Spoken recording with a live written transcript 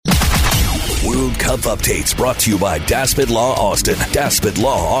World Cup updates brought to you by Daspit Law Austin.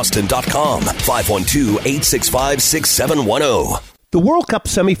 DaspitLawAustin.com. 512-865-6710. The World Cup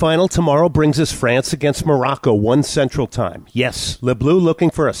semifinal tomorrow brings us France against Morocco, 1 Central Time. Yes, Le Bleu looking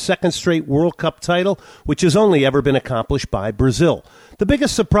for a second straight World Cup title, which has only ever been accomplished by Brazil. The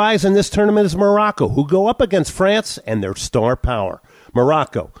biggest surprise in this tournament is Morocco, who go up against France and their star power.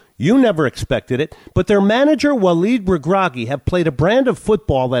 Morocco, you never expected it, but their manager Walid Regragui have played a brand of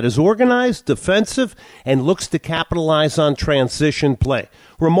football that is organized, defensive, and looks to capitalize on transition play.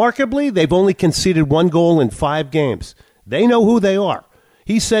 Remarkably, they've only conceded 1 goal in 5 games. They know who they are.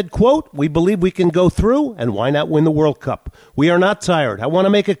 He said, quote, "We believe we can go through, and why not win the World Cup? We are not tired. I want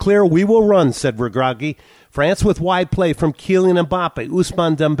to make it clear we will run," said Regragui. France with wide play from Kylian Mbappe,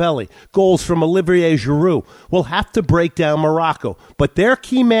 Ousmane Dembele, goals from Olivier Giroud will have to break down Morocco. But their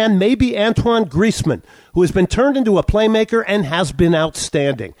key man may be Antoine Griezmann, who has been turned into a playmaker and has been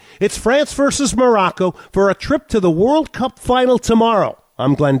outstanding. It's France versus Morocco for a trip to the World Cup final tomorrow.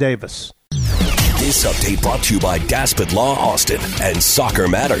 I'm Glenn Davis. This update brought to you by Daspit Law Austin and Soccer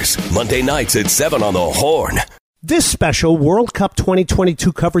Matters. Monday nights at 7 on the Horn. This special World Cup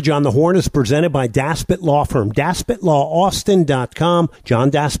 2022 coverage on the Horn is presented by Daspit Law Firm. DaspitLawAustin.com.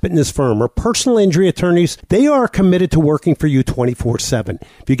 John Daspit and his firm are personal injury attorneys. They are committed to working for you 24/7.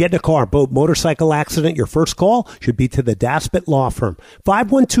 If you get in a car, boat, motorcycle accident, your first call should be to the Daspit Law Firm.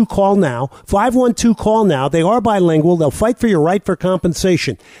 512-CALL-NOW. 512-CALL-NOW. They are bilingual. They'll fight for your right for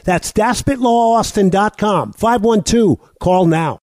compensation. That's DaspitLawAustin.com. 512-CALL-NOW.